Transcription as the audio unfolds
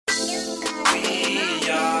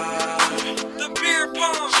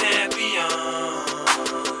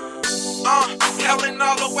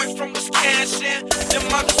way from Wisconsin.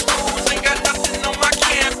 Them other schools ain't got nothing on my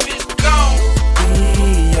campus. Gone.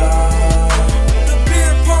 We are the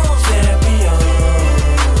Beerpong champions.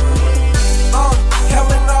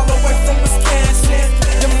 Hailing all the way from Wisconsin.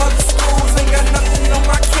 Them other schools ain't got nothing on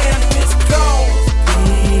my campus. Gone.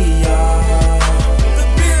 We are the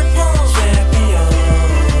Beerpong champions.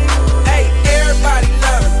 Hey, everybody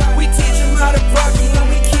love it. We teach them how to buggy and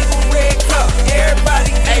we keep a red cup.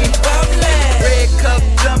 Everybody ain't bubbling. Red cup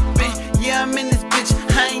jumping, yeah, I'm in this bitch.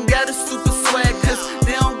 I ain't got a super swag, cause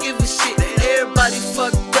they don't give a shit. Everybody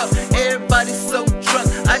fucked up, everybody so drunk.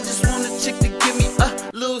 I just want a chick to give me a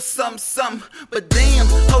little something, something. But damn,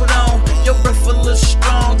 hold on, your breath a little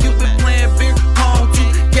strong. You been playing beer pong too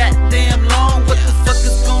goddamn long. What the fuck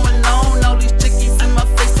is going on? All these chickies in my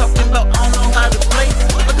face talking about I don't know how to play.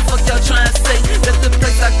 What the fuck y'all trying to say? That the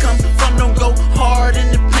place I come from don't go hard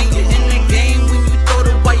in the paint. In the game when you throw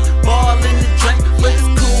the white ball in the drink. But it's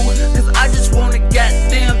cool, cause I just want a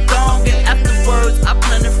goddamn thong. And afterwards, I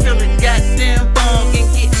plan to fill a goddamn bong and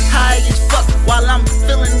get high as fuck while I'm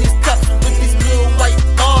filling these cups with these little white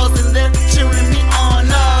balls. And they're cheering me on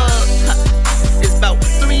up. It's about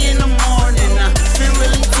 3 in the morning, I feel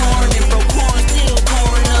really torn. And bro, corn still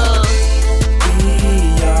pouring up.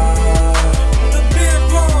 We are The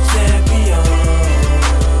Beerpong champions.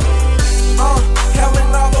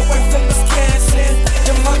 hailing all the way from Wisconsin.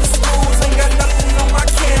 Them other schools ain't got nothing on my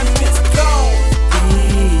campus. Gone.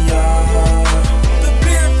 We are The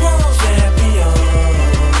Beerpong champions.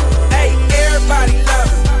 Hey, everybody love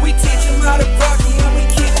it. We teach them how to buggy and we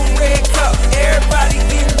keep a red cup. Everybody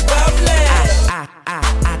getting bubbling.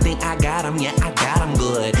 I think I got him, yeah, I got him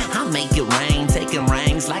good. I'll make it rain, taking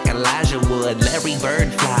rings like Elijah would. Larry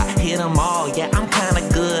Bird fly, hit them all, yeah, I'm kinda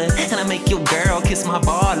good. And I make your girl kiss my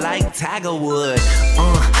ball like Tiger would.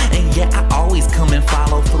 And yeah, I always come and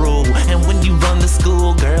follow through. And when you run the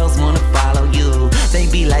school, girls wanna follow you. They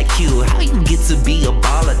be like, you, how you get to be a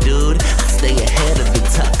baller, dude? I stay ahead of the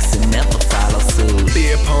tucks and never follow suit.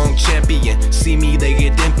 Beerpong champion, see me, they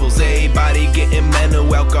get dimples. Everybody getting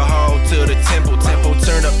mental alcohol to the temple. Tempo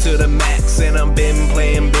turn up to the max, and I'm been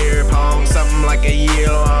playing beer pong something like a year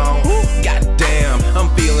long. Goddamn, I'm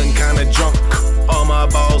feeling kinda drunk. All my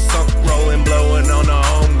balls sunk, rolling, blowing on the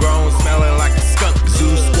homegrown, smelling like a skunk.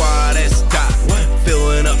 Zoo Squad, SDOT,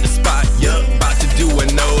 filling up the spot. Yup, about to do a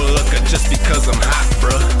no-looker just because I'm hot,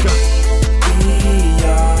 bruh. We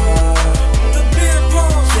are The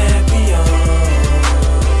Beerpong champions.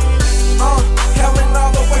 hailing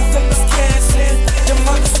all the way from Wisconsin. Them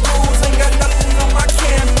other schools ain't got nothing on my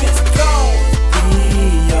campus. Gone. We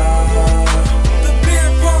are The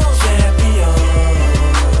Beerpong champions.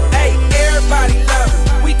 Hey, everybody love it.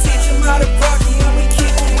 We teach them how to buggy and we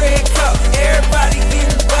keep a red cup. Everybody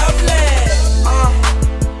getting bubbling.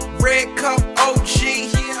 Red cup OG,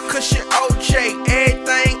 cushion OJ,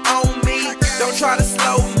 everything on me. Don't try to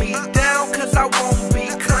slow me down, cause I won't be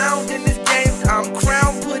clowned in this game. I'm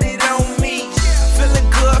crowned, put it on me. Feeling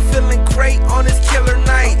good, feeling great on this killer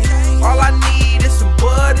night. All I need is some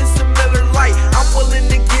bud and some Miller Lite. I'm willing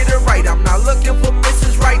to get it right. I'm not looking for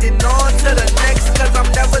Mrs. Right, and on to the next, cause I'm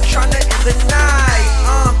never trying to end the night.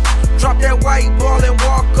 Drop that white ball and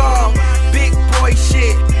walk off. Big boy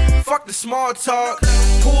shit, fuck the small talk.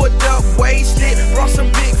 Pulled up, wasted, brought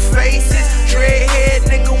some big faces. Dreadhead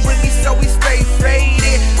nigga with me, so we stay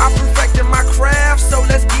faded. I perfected my craft, so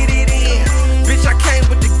let's get it in. Bitch, I came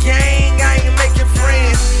with the gang, I ain't making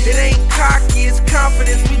friends. It ain't cocky, it's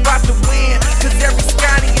confidence, we bout to win. Cause every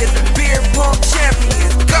Scotty is a Beerpong champion.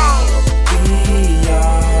 Gone. We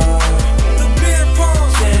are The Beerpong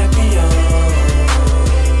champions.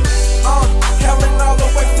 hailing all the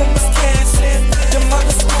way from Wisconsin. Them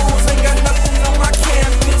other schools ain't got nothing on my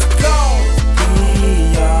campus. Gone.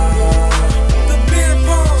 We are The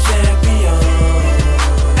Beerpong champions.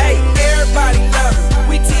 Hey, everybody love it.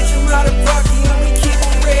 We teach them how to buggy and we keep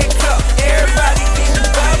a red cup. Everybody getting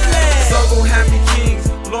bubbling. Sogo happy kings,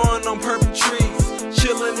 blowing on purple trees.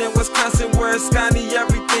 Chilling in Wisconsin where it's Scotty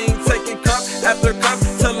everything. Taking cup after cup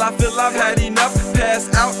till I feel I've had enough.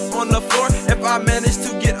 Pass out on the floor if I manage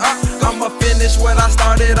to get up. I'ma finish what I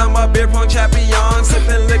started, I'm a Beerpong champion.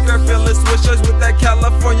 Sipping liquor, feeling swishers with that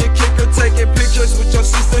California kicker. Taking pictures with your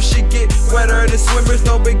sister, she get wetter than swimmers.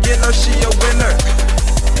 No beginner, she a winner.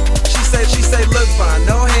 She say, look fine,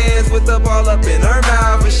 no hands with the ball up in her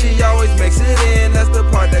mouth. But she always makes it in, that's the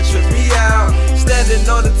part that trips me out. Standing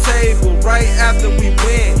on the table right after we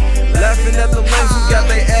win. Laughing at the ones who got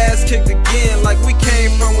their ass kicked again. Like we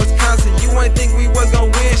came from Wisconsin, you ain't think we was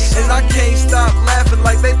gon' win. And I can't stop laughing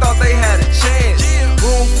like they